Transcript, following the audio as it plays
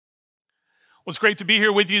Well, it's great to be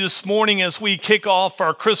here with you this morning as we kick off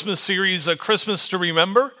our Christmas series, A Christmas to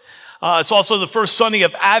Remember. It's also the first Sunday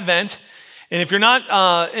of Advent. And if you're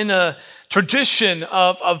not in a tradition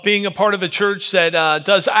of being a part of a church that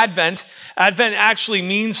does Advent, Advent actually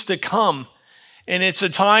means to come. And it's a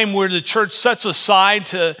time where the church sets aside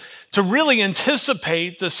to really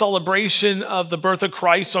anticipate the celebration of the birth of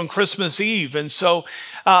Christ on Christmas Eve. And so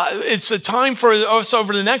it's a time for us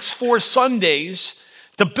over the next 4 Sundays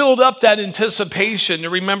to build up that anticipation, to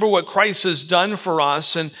remember what Christ has done for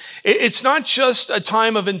us. And it's not just a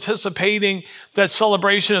time of anticipating that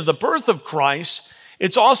celebration of the birth of Christ.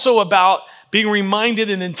 It's also about being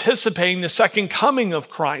reminded and anticipating the second coming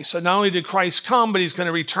of Christ. And not only did Christ come, but he's going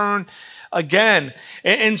to return again.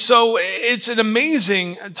 And so it's an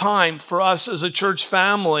amazing time for us as a church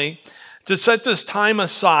family to set this time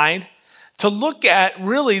aside to look at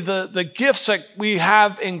really the gifts that we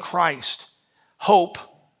have in Christ. Hope,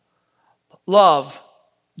 love,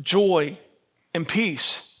 joy, and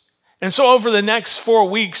peace. And so over the next 4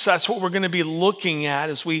 weeks, that's what we're going to be looking at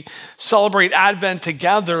as we celebrate Advent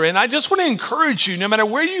together. And I just want to encourage you, no matter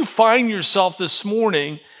where you find yourself this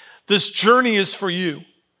morning, this journey is for you.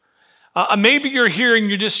 Maybe you're here and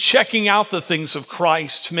you're just checking out the things of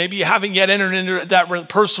Christ. Maybe you haven't yet entered into that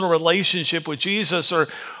personal relationship with Jesus, or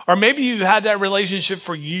maybe you've had that relationship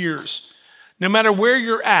for years. No matter where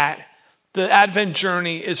you're at, the Advent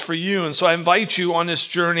journey is for you. And so I invite you on this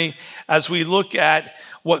journey as we look at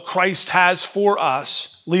what Christ has for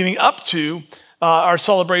us leading up to our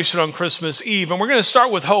celebration on Christmas Eve. And we're going to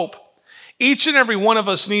start with hope. Each and every one of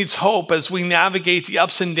us needs hope as we navigate the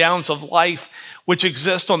ups and downs of life which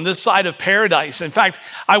exist on this side of paradise. In fact,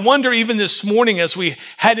 I wonder even this morning as we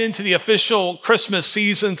head into the official Christmas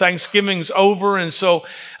season, Thanksgiving's over, and so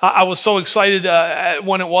I was so excited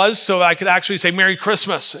when it was, so I could actually say Merry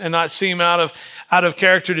Christmas and not seem out of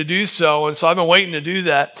character to do so, and so I've been waiting to do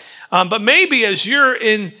that. But maybe as you're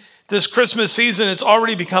in this Christmas season, it's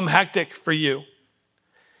already become hectic for you.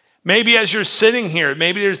 Maybe as you're sitting here,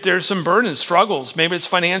 maybe there's some burdens, struggles. Maybe it's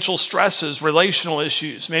financial stresses, relational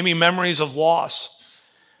issues, maybe memories of loss.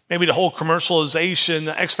 Maybe the whole commercialization,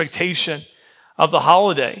 the expectation of the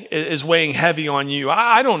holiday is weighing heavy on you.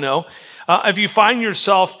 I don't know. If you find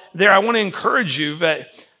yourself there, I want to encourage you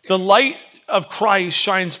that the light of Christ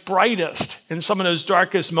shines brightest in some of those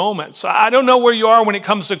darkest moments. I don't know where you are when it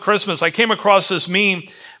comes to Christmas. I came across this meme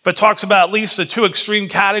that talks about at least the 2 extreme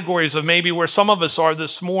categories of maybe where some of us are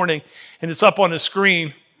this morning, and it's up on the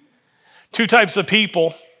screen. 2 types of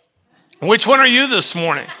people. Which one are you this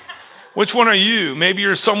morning? Which one are you? Maybe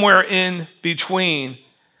you're somewhere in between.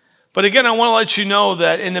 But again, I want to let you know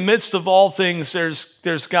that in the midst of all things,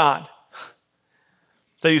 there's God.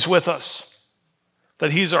 That he's with us.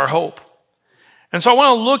 That he's our hope. And so I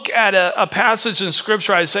want to look at a passage in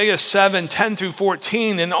Scripture, Isaiah 7, 10 through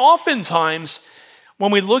 14. And oftentimes,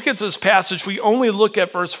 when we look at this passage, we only look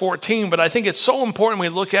at verse 14, but I think it's so important we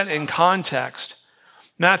look at it in context.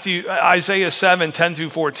 Isaiah 7, 10 through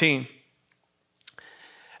 14.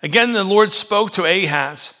 Again, the Lord spoke to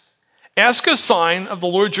Ahaz. Ask a sign of the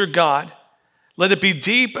Lord your God. Let it be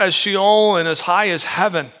deep as Sheol and as high as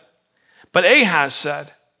heaven. But Ahaz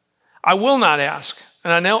said, I will not ask.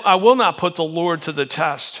 And I will not put the Lord to the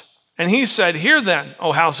test. And he said, Hear then,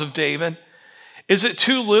 O house of David, is it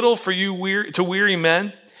too little for you to weary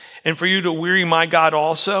men, and for you to weary my God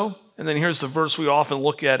also? And then here's the verse we often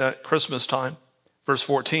look at Christmas time, verse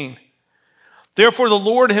 14. Therefore the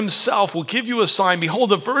Lord himself will give you a sign. Behold,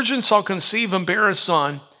 the virgin shall conceive and bear a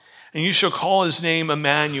son, and you shall call his name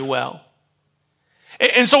Emmanuel.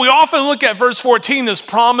 And so we often look at verse 14, this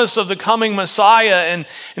promise of the coming Messiah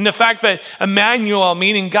and the fact that Emmanuel,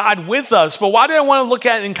 meaning God with us. But why do I want to look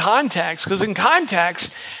at it in context? Because in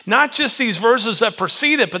context, not just these verses that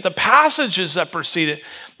precede it, but the passages that precede it,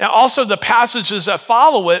 and also the passages that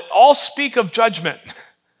follow it, all speak of judgment.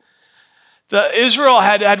 Israel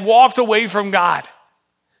had walked away from God.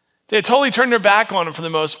 They had totally turned their back on him for the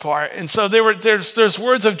most part. And so there's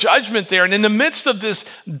words of judgment there. And in the midst of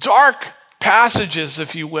this dark passages,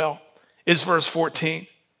 if you will, is verse 14.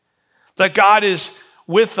 That God is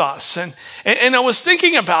with us. And I was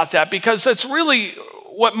thinking about that because that's really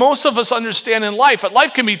what most of us understand in life. But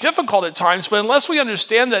life can be difficult at times, but unless we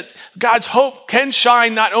understand that God's hope can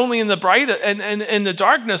shine not only in the bright and in the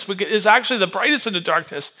darkness, but is actually the brightest in the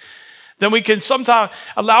darkness, then we can sometimes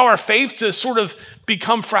allow our faith to sort of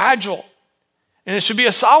become fragile. And it should be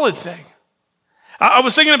a solid thing. I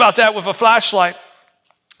was thinking about that with a flashlight.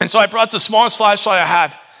 And so I brought the smallest flashlight I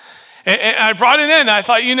had. And I brought it in. I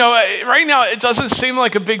thought, right now it doesn't seem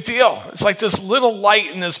like a big deal. It's like this little light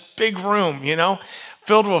in this big room,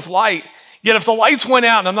 filled with light. Yet if the lights went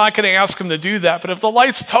out, and I'm not going to ask him to do that, but if the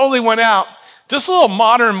lights totally went out, this little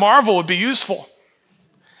modern marvel would be useful.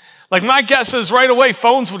 Like my guess is right away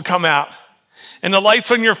phones would come out and the lights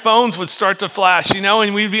on your phones would start to flash,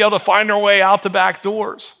 and we'd be able to find our way out the back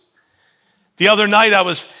doors. The other night I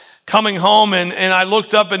was coming home and I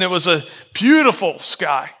looked up and it was a beautiful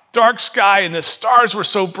sky, dark sky, and the stars were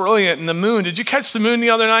so brilliant and the moon. Did you catch the moon the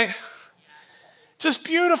other night? Just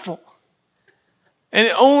beautiful. And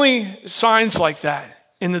it only shines like that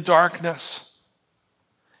in the darkness.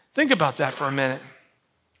 Think about that for a minute.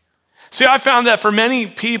 See, I found that for many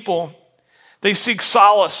people, they seek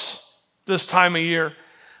solace this time of year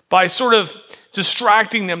by sort of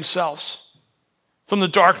distracting themselves from the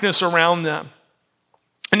darkness around them.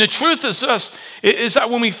 And the truth is this, is that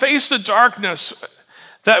when we face the darkness,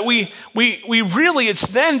 that we really, it's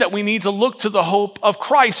then that we need to look to the hope of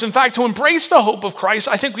Christ. In fact, to embrace the hope of Christ,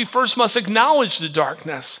 I think we first must acknowledge the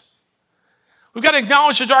darkness. We've got to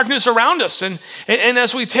acknowledge the darkness around us. And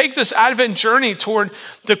as we take this Advent journey toward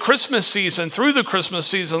the Christmas season, through the Christmas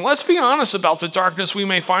season, let's be honest about the darkness we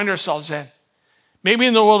may find ourselves in. Maybe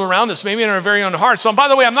in the world around us, maybe in our very own hearts. So, by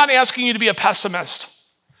the way, I'm not asking you to be a pessimist.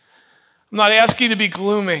 I'm not asking you to be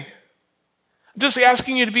gloomy. I'm just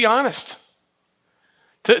asking you to be honest.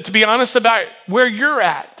 To be honest about where you're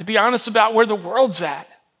at, to be honest about where the world's at,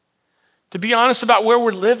 to be honest about where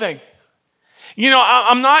we're living.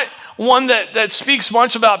 I'm not one that speaks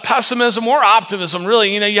much about pessimism or optimism,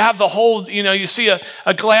 really. You have the whole, you see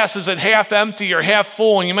a glass, is it half empty or half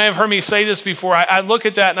full? And you may have heard me say this before. I look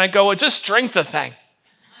at that and I go, well, just drink the thing.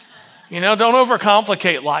 Don't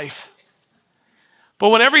overcomplicate life. But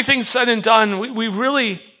when everything's said and done, we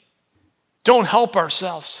really don't help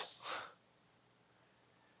ourselves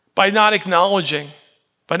by not acknowledging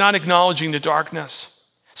the darkness.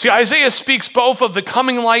 See, Isaiah speaks both of the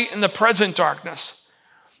coming light and the present darkness.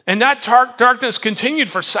 And that darkness continued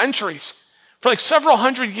for centuries, for like several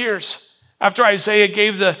hundred years after Isaiah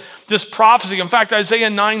gave this prophecy. In fact, Isaiah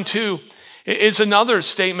 9:2 is another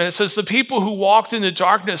statement. It says, the people who walked in the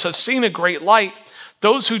darkness have seen a great light.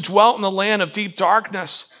 Those who dwelt in the land of deep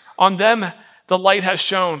darkness, on them the light has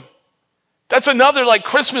shone. That's another like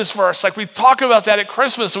Christmas verse. Like we talk about that at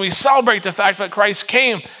Christmas and we celebrate the fact that Christ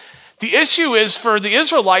came. The issue is for the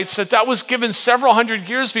Israelites that was given several hundred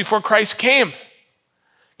years before Christ came.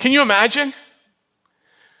 Can you imagine?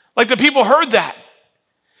 Like the people heard that.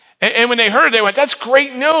 And when they heard it, they went, that's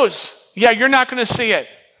great news. Yeah, you're not going to see it.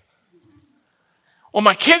 Well,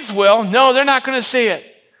 my kids will. No, they're not going to see it.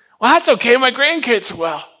 Well, that's okay. My grandkids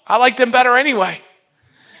will. I like them better anyway.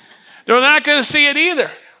 They're not going to see it either.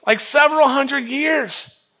 Like several hundred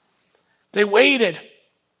years. They waited.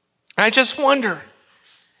 And I just wonder,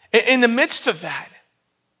 in the midst of that,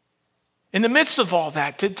 in the midst of all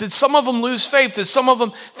that, did some of them lose faith? Did some of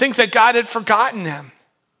them think that God had forgotten them?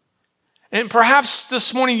 And perhaps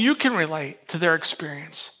this morning you can relate to their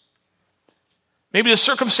experience. Maybe the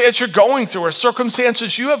circumstance you're going through or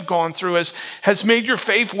circumstances you have gone through has made your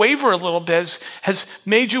faith waver a little bit, has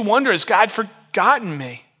made you wonder, has God forgotten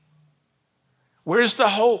me? Where's the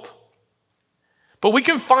hope? But we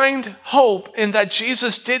can find hope in that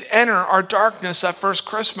Jesus did enter our darkness that first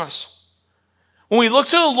Christmas. When we look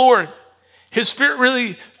to the Lord, His Spirit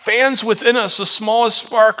really fans within us the smallest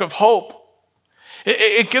spark of hope.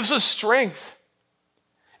 It gives us strength.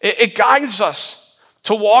 It guides us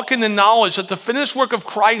to walk in the knowledge that the finished work of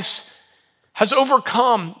Christ has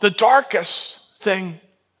overcome the darkest thing,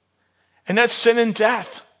 and that's sin and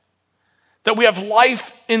death. That we have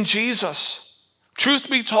life in Jesus.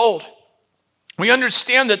 Truth be told, we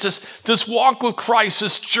understand that this walk with Christ,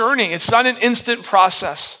 this journey, it's not an instant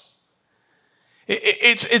process.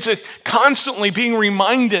 It's a constantly being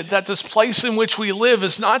reminded that this place in which we live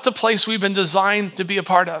is not the place we've been designed to be a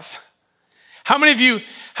part of. How many of you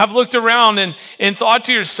have looked around and thought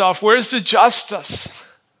to yourself, where's the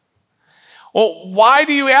justice? Well, why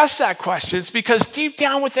do you ask that question? It's because deep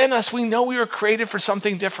down within us, we know we were created for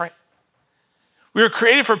something different. We were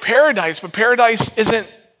created for paradise, but paradise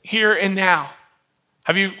isn't here and now.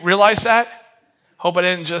 Have you realized that? Hope I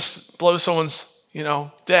didn't just blow someone's,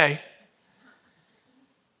 day.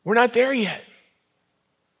 We're not there yet.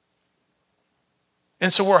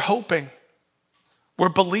 And so we're hoping, we're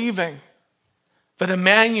believing that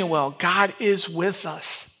Emmanuel, God is with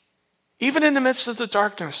us, even in the midst of the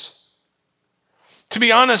darkness. To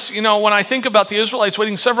be honest, when I think about the Israelites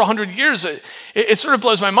waiting several hundred years, it sort of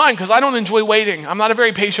blows my mind because I don't enjoy waiting. I'm not a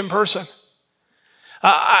very patient person.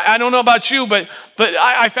 I don't know about you, but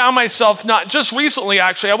I found myself not just recently,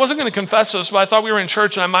 actually. I wasn't going to confess this, but I thought we were in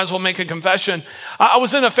church and I might as well make a confession. I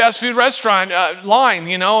was in a fast food restaurant line,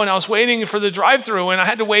 and I was waiting for the drive-thru, and I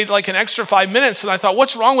had to wait like an extra 5 minutes, and I thought,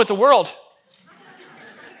 what's wrong with the world?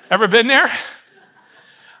 Ever been there?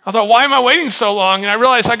 I thought, why am I waiting so long? And I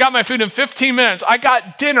realized I got my food in 15 minutes. I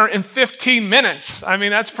got dinner in 15 minutes. I mean,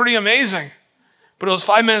 that's pretty amazing. But it was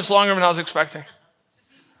 5 minutes longer than I was expecting.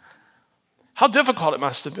 How difficult it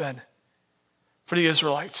must have been for the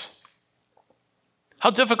Israelites. How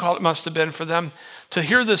difficult it must have been for them to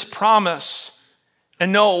hear this promise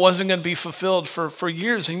and know it wasn't going to be fulfilled for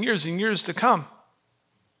years and years and years to come.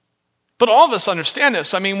 But all of us understand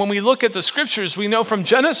this. I mean, when we look at the scriptures, we know from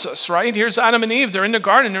Genesis, right? Here's Adam and Eve. They're in the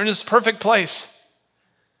garden. They're in this perfect place.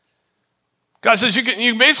 God says you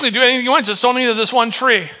can basically do anything you want, just don't eat of this one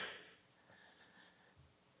tree.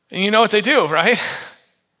 And you know what they do, right?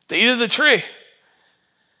 They eat of the tree.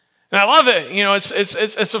 And I love it.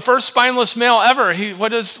 It's the first spineless male ever. What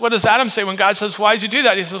does Adam say when God says, why'd you do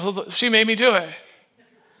that? He says, well, she made me do it.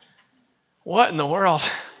 What in the world?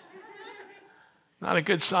 Not a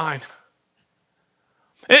good sign.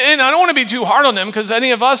 And I don't want to be too hard on them, because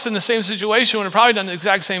any of us in the same situation would have probably done the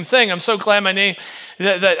exact same thing. I'm so glad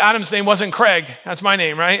that Adam's name wasn't Craig. That's my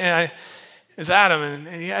name, right? It's Adam, and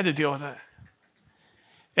he had to deal with it.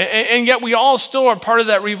 And yet we all still are part of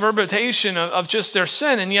that reverberation of just their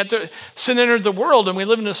sin. And yet sin entered the world, and we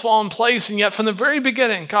live in this fallen place. And yet from the very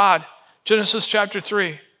beginning, God, Genesis chapter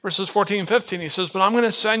 3, verses 14 and 15, he says, but I'm going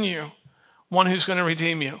to send you one who's going to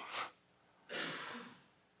redeem you.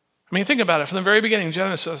 I mean, think about it. From the very beginning,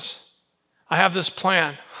 Genesis, I have this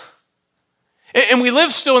plan. And we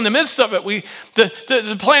live still in the midst of it.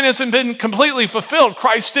 The plan hasn't been completely fulfilled.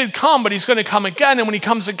 Christ did come, but he's going to come again. And when he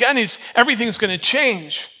comes again, everything's going to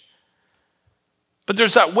change. But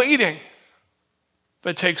there's that waiting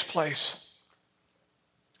that takes place.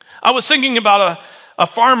 I was thinking about a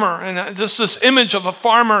farmer, and just this image of a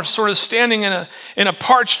farmer sort of standing in a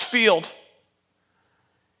parched field.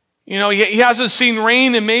 He hasn't seen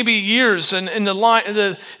rain in maybe years, and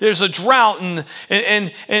there's a drought,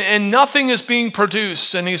 and nothing is being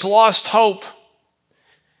produced, and he's lost hope.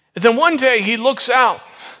 And then one day he looks out,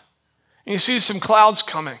 and he sees some clouds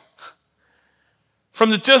coming. From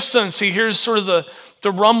the distance, he hears sort of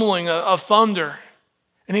the rumbling of thunder,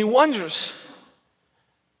 and he wonders,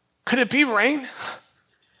 could it be rain?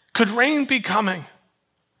 Could rain be coming?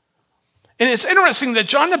 And it's interesting that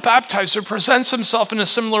John the Baptizer presents himself in a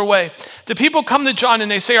similar way. The people come to John and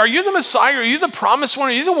they say, are you the Messiah? Are you the promised one?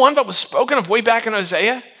 Are you the one that was spoken of way back in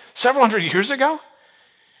Isaiah several hundred years ago?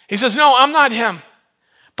 He says, no, I'm not him.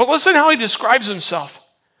 But listen how he describes himself.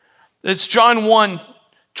 It's John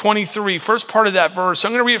 1:23, first part of that verse.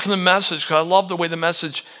 I'm going to read it from the Message, because I love the way the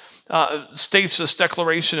Message states this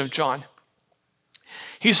declaration of John.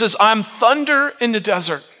 He says, I'm thunder in the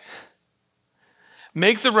desert.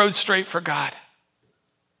 Make the road straight for God.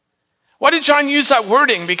 Why did John use that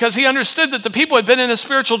wording? Because he understood that the people had been in a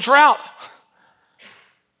spiritual drought.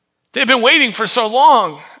 They've been waiting for so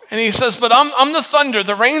long. And he says, but I'm the thunder,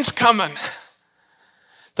 the rain's coming.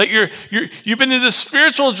 That you've been in this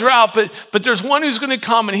spiritual drought, but there's one who's going to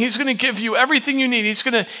come, and he's going to give you everything you need. He's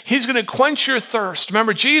going to quench your thirst.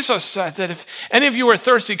 Remember, Jesus said that if any of you are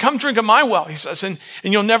thirsty, come drink of my well, he says, and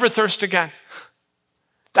you'll never thirst again.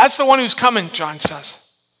 That's the one who's coming, John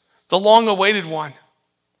says. The long-awaited one.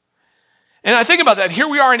 And I think about that. Here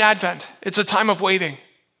we are in Advent. It's a time of waiting.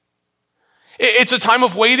 It's a time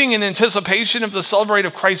of waiting in anticipation of the celebration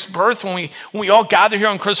of Christ's birth. When we all gather here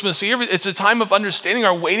on Christmas Eve, it's a time of understanding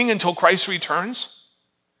our waiting until Christ returns.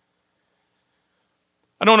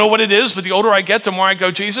 I don't know what it is, but the older I get, the more I go,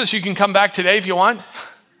 Jesus, you can come back today if you want.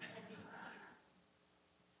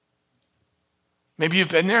 Maybe you've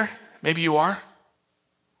been there. Maybe you are.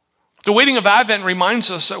 The waiting of Advent reminds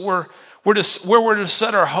us that where we're to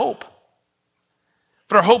set our hope.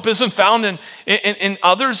 But our hope isn't found in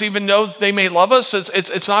others, even though they may love us.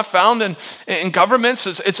 It's not found in governments.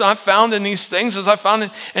 It's not found in these things. It's not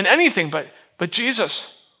found in anything but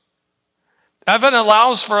Jesus. Advent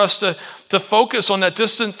allows for us to focus on that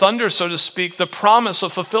distant thunder, so to speak, the promise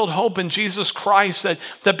of fulfilled hope in Jesus Christ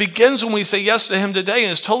that begins when we say yes to him today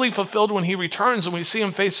and is totally fulfilled when he returns and we see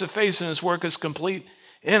him face to face and his work is complete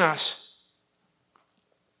in us.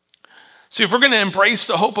 See, if we're going to embrace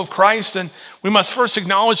the hope of Christ, then we must first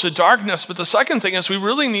acknowledge the darkness. But the second thing is we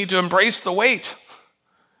really need to embrace the wait.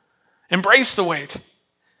 Embrace the wait.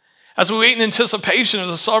 As we wait in anticipation of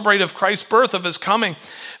the celebration of Christ's birth, of his coming,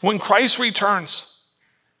 when Christ returns,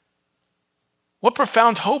 what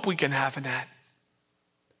profound hope we can have in that.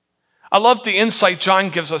 I love the insight John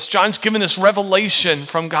gives us. John's given us revelation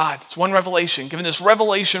from God. It's one revelation, given us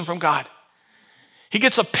revelation from God. He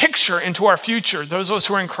gets a picture into our future, those of us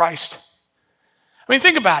who are in Christ. I mean,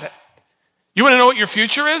 think about it. You want to know what your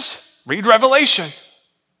future is? Read Revelation.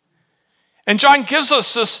 And John gives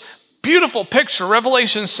us this beautiful picture,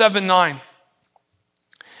 Revelation 7:9.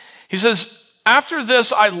 He says, after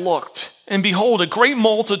this I looked, and behold, a great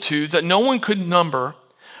multitude that no one could number,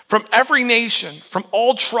 from every nation, from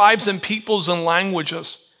all tribes and peoples and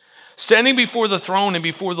languages, standing before the throne and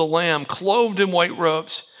before the Lamb, clothed in white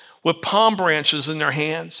robes, with palm branches in their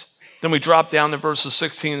hands. Then we drop down to verses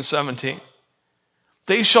 16 and 17.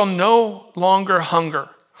 They shall no longer hunger,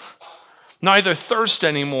 neither thirst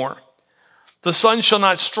anymore. The sun shall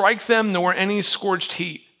not strike them, nor any scorched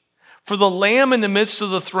heat. For the Lamb in the midst of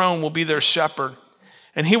the throne will be their shepherd,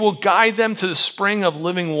 and he will guide them to the spring of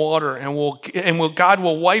living water, and God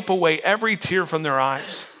will wipe away every tear from their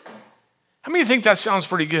eyes. How many think that sounds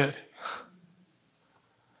pretty good?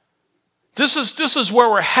 This is where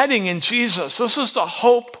we're heading in Jesus. This is the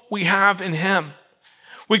hope we have in him.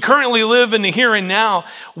 We currently live in the here and now,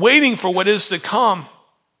 waiting for what is to come.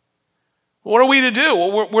 What are we to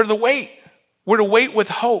do? We're to wait. We're to wait with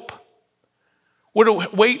hope. We're to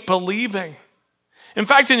wait believing. In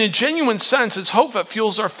fact, in a genuine sense, it's hope that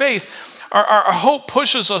fuels our faith. Our hope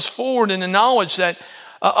pushes us forward in the knowledge that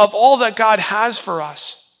of all that God has for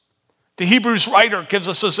us. The Hebrews writer gives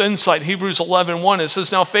us this insight, Hebrews 11:1. It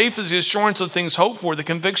says, now faith is the assurance of things hoped for, the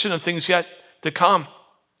conviction of things yet to come.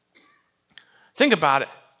 Think about it.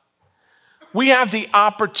 We have the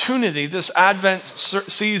opportunity this Advent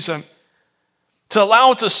season to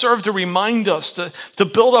allow it to serve to remind us, to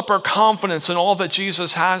build up our confidence in all that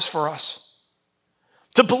Jesus has for us.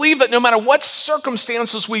 To believe that no matter what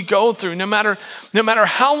circumstances we go through, no matter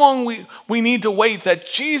how long we need to wait, that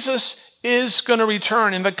Jesus is going to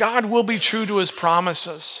return and that God will be true to his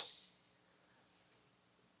promises.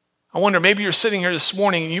 I wonder, maybe you're sitting here this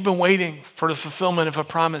morning and you've been waiting for the fulfillment of a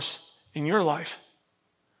promise in your life.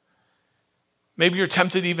 Maybe you're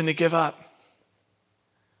tempted even to give up.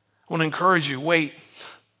 I want to encourage you, wait.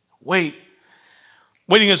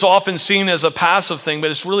 Waiting is often seen as a passive thing,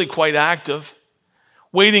 but it's really quite active.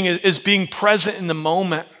 Waiting is being present in the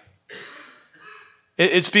moment.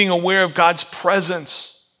 It's being aware of God's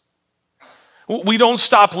presence. We don't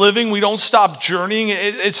stop living. We don't stop journeying.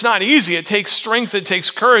 It's not easy. It takes strength. It takes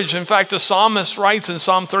courage. In fact, the psalmist writes in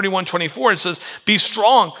Psalm 31:24, it says, be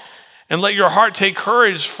strong and let your heart take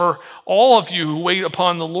courage for all of you who wait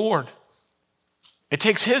upon the Lord. It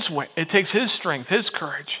takes his way. It takes his strength, his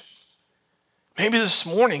courage. Maybe this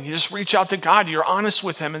morning you just reach out to God. You're honest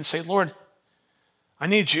with him and say, Lord, I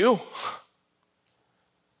need you.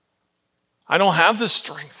 I don't have the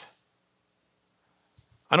strength.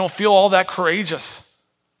 I don't feel all that courageous.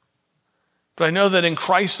 But I know that in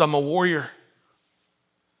Christ I'm a warrior.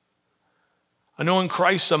 I know in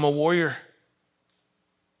Christ I'm a warrior.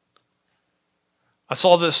 I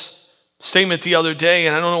saw this statement the other day,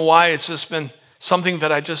 and I don't know why. It's just been something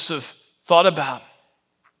that I just have thought about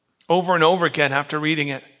over and over again after reading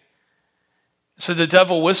it. It said, the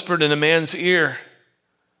devil whispered in a man's ear,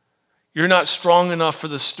 you're not strong enough for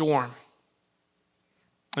the storm.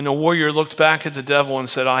 And the warrior looked back at the devil and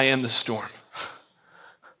said, I am the storm.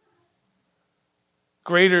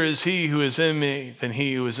 Greater is he who is in me than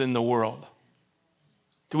he who is in the world.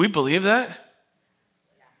 Do we believe that?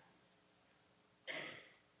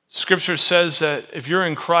 Scripture says that if you're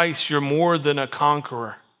in Christ, you're more than a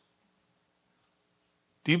conqueror.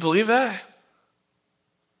 Do you believe that?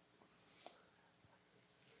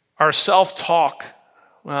 Our self-talk,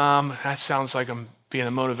 that sounds like I'm being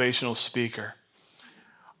a motivational speaker.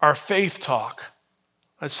 Our faith talk,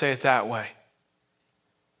 let's say it that way,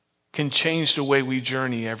 can change the way we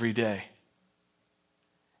journey every day.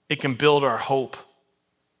 It can build our hope.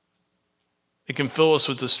 It can fill us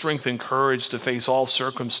with the strength and courage to face all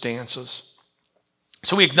circumstances.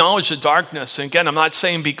 So we acknowledge the darkness. And again, I'm not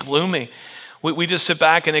saying be gloomy. We just sit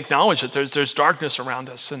back and acknowledge that there's darkness around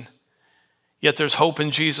us. And yet there's hope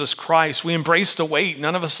in Jesus Christ. We embrace the wait.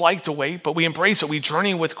 None of us like to wait, but we embrace it. We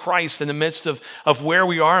journey with Christ in the midst of where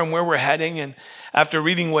we are and where we're heading. And after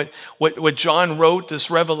reading what John wrote, this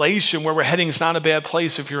revelation, where we're heading is not a bad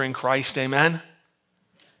place if you're in Christ. Amen?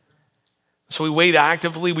 So we wait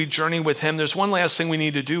actively. We journey with him. There's one last thing we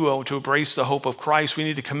need to do to embrace the hope of Christ. We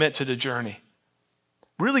need to commit to the journey.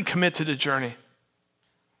 Really commit to the journey.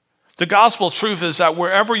 The gospel truth is that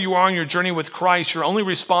wherever you are on your journey with Christ, you're only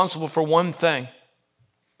responsible for one thing,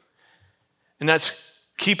 and that's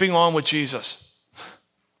keeping on with Jesus.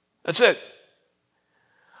 That's it.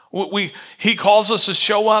 He calls us to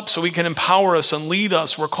show up so he can empower us and lead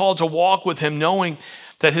us. We're called to walk with him knowing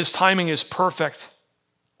that his timing is perfect.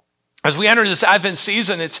 As we enter this Advent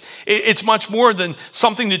season, it's much more than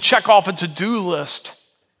something to check off a to-do list.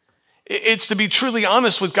 It's to be truly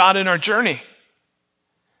honest with God in our journey.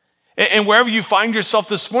 And wherever you find yourself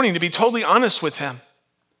this morning, to be totally honest with him.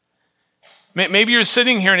 Maybe you're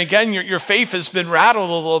sitting here and again, your faith has been rattled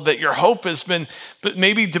a little bit. Your hope has been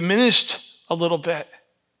maybe diminished a little bit.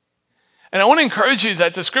 And I want to encourage you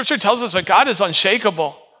that the scripture tells us that God is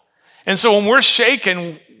unshakable. And so when we're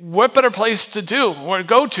shaken, what better place to do or to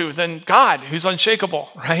go to than God, who's unshakable,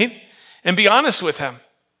 right? And be honest with him.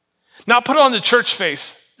 Not put on the church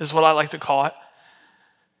face, is what I like to call it.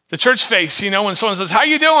 The church face, when someone says, how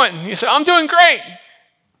you doing? You say, I'm doing great.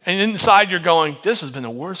 And inside you're going, this has been the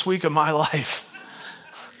worst week of my life.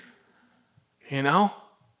 I'm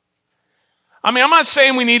not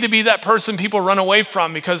saying we need to be that person people run away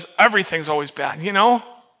from because everything's always bad,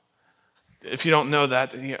 If you don't know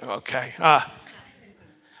that, okay. I'm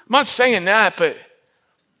not saying that, but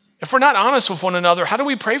if we're not honest with one another, how do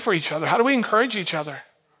we pray for each other? How do we encourage each other?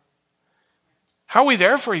 How are we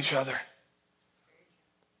there for each other?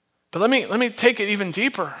 But let me take it even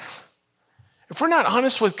deeper. If we're not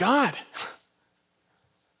honest with God,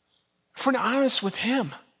 if we're not honest with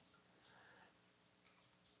him,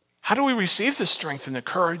 how do we receive the strength and the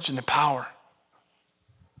courage and the power?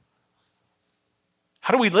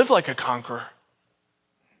 How do we live like a conqueror?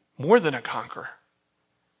 More than a conqueror.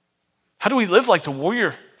 How do we live like the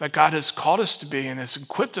warrior that God has called us to be and has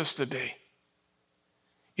equipped us to be?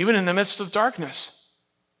 Even in the midst of darkness.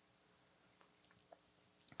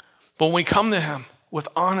 But when we come to him with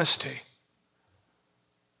honesty,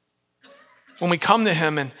 when we come to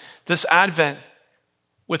him in this Advent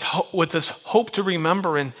with this hope to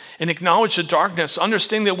remember and acknowledge the darkness,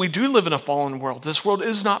 understanding that we do live in a fallen world. This world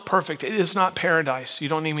is not perfect. It is not paradise. You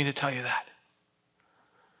don't need me to tell you that.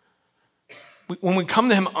 When we come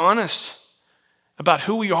to him honest about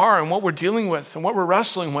who we are and what we're dealing with and what we're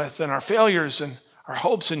wrestling with and our failures and our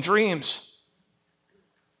hopes and dreams,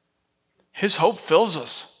 his hope fills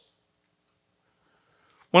us.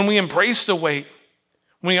 When we embrace the weight,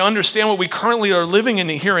 when we understand what we currently are living in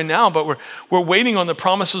the here and now, but we're waiting on the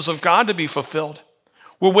promises of God to be fulfilled.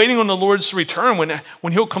 We're waiting on the Lord's return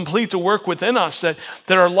when he'll complete the work within us, that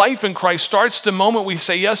our life in Christ starts the moment we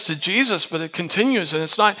say yes to Jesus, but it continues and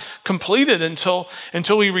it's not completed until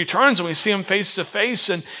he returns and we see him face to face,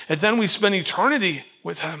 and then we spend eternity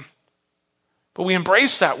with him. But we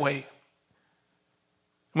embrace that weight.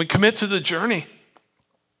 We commit to the journey.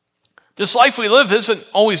 This life we live isn't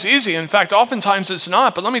always easy. In fact, oftentimes it's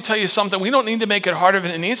not. But let me tell you something. We don't need to make it harder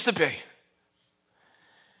than it needs to be. And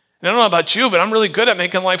I don't know about you, but I'm really good at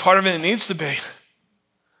making life harder than it needs to be.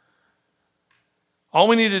 All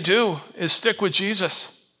we need to do is stick with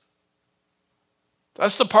Jesus.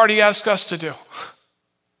 That's the part he asks us to do.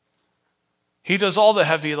 He does all the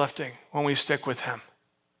heavy lifting when we stick with him.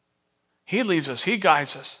 He leads us. He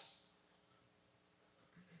guides us.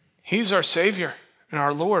 He's our Savior and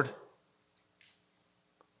our Lord.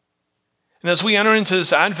 And as we enter into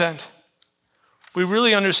this Advent, we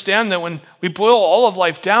really understand that when we boil all of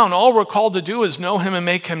life down, all we're called to do is know him and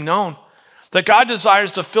make him known. That God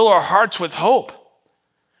desires to fill our hearts with hope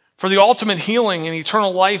for the ultimate healing and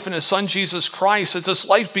eternal life in his Son, Jesus Christ. As this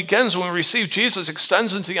life begins when we receive Jesus,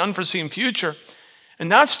 extends into the unforeseen future.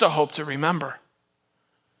 And that's the hope to remember.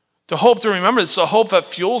 The hope to remember, it's the hope that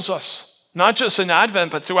fuels us, not just in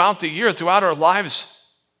Advent, but throughout the year, throughout our lives.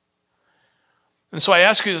 And so I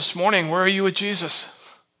ask you this morning, where are you with Jesus?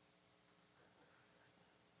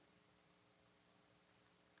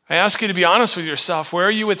 I ask you to be honest with yourself. Where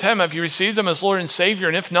are you with him? Have you received him as Lord and Savior?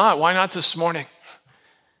 And if not, why not this morning?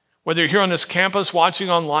 Whether you're here on this campus, watching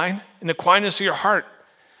online, in the quietness of your heart,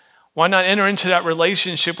 why not enter into that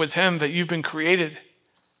relationship with him that you've been created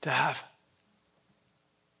to have?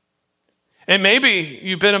 And maybe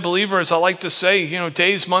you've been a believer, as I like to say,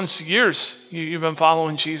 days, months, years, you've been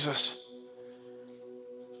following Jesus.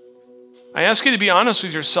 I ask you to be honest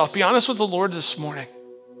with yourself. Be honest with the Lord this morning.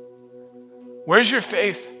 Where's your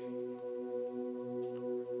faith?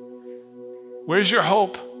 Where's your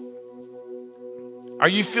hope? Are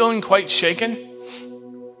you feeling quite shaken?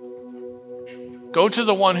 Go to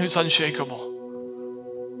the one who's unshakable.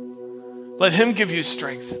 Let him give you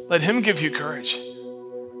strength. Let him give you courage.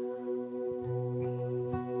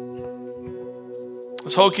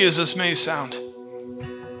 As hokey as this may sound,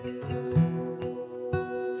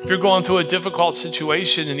 if you're going through a difficult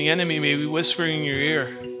situation and the enemy may be whispering in your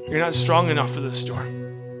ear, you're not strong enough for the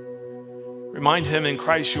storm. Remind him in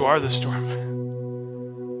Christ you are the storm.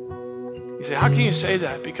 You say, how can you say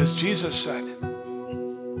that? Because Jesus said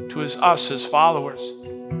to us, his followers,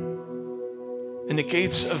 and the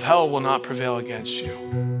gates of hell will not prevail against you.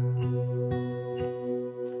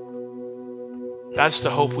 That's the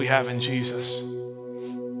hope we have in Jesus.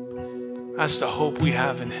 That's the hope we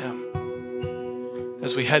have in him.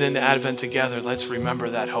 As we head into Advent together, let's remember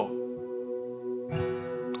that hope.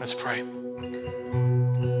 Let's pray.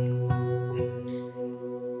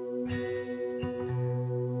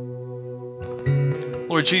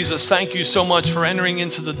 Lord Jesus, thank you so much for entering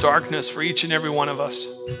into the darkness for each and every one of us.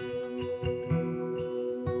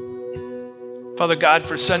 Father God,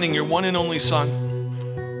 for sending your one and only Son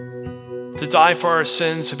to die for our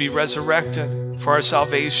sins, to be resurrected for our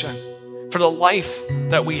salvation, for the life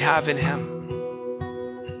that we have in him.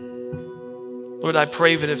 Lord, I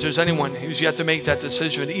pray that if there's anyone who's yet to make that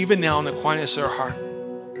decision, even now in the quietness of their heart,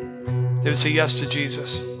 they would say yes to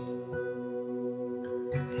Jesus.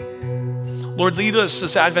 Lord, lead us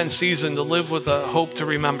this Advent season to live with a hope to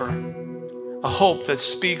remember, a hope that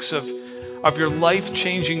speaks of your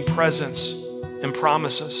life-changing presence and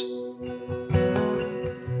promises.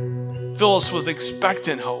 Fill us with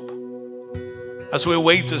expectant hope as we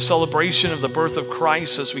await the celebration of the birth of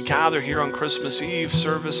Christ as we gather here on Christmas Eve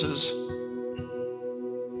services.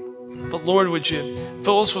 But Lord, would you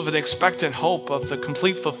fill us with an expectant hope of the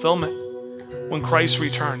complete fulfillment when Christ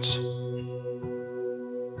returns.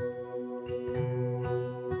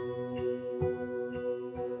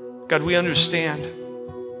 God, we understand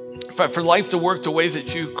for life to work the way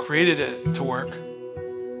that you created it to work,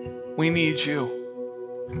 we need you.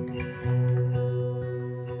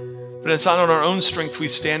 But it's not on our own strength we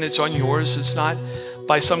stand, it's on yours. It's not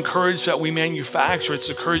by some courage that we manufacture, it's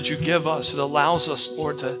the courage you give us. It allows us,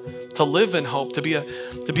 Lord, to live in hope, to be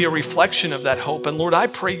a reflection of that hope. And Lord, I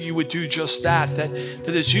pray you would do just that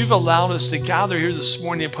as you've allowed us to gather here this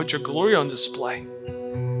morning and put your glory on display,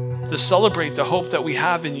 to celebrate the hope that we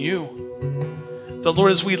have in you. That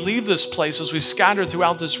Lord, as we leave this place, as we scatter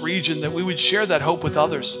throughout this region, that we would share that hope with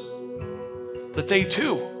others. That they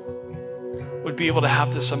too would be able to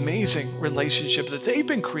have this amazing relationship that they've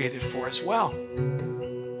been created for as well.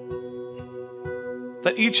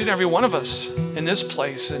 That each and every one of us in this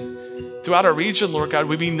place and throughout our region, Lord God,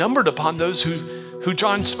 would be numbered upon those who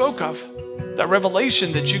John spoke of. That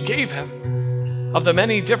revelation that you gave him of the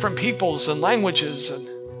many different peoples and languages. And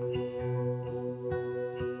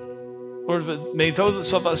Lord, may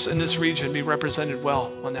those of us in this region be represented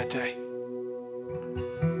well on that day.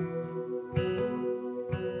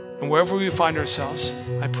 And wherever we find ourselves,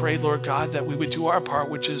 I pray, Lord God, that we would do our part,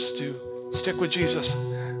 which is to stick with Jesus.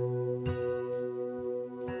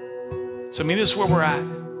 So meet us where we're at.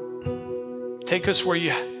 Take us where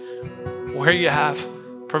you have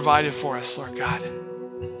provided for us, Lord God.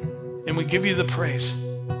 And we give you the praise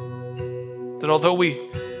that although we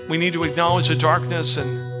need to acknowledge the darkness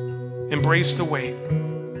and embrace the weight,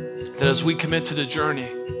 that as we commit to the journey,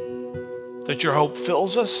 that your hope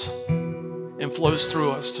fills us and flows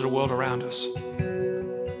through us to the world around us.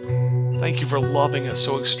 Thank you for loving us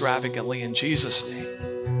so extravagantly. In Jesus'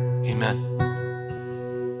 name, amen.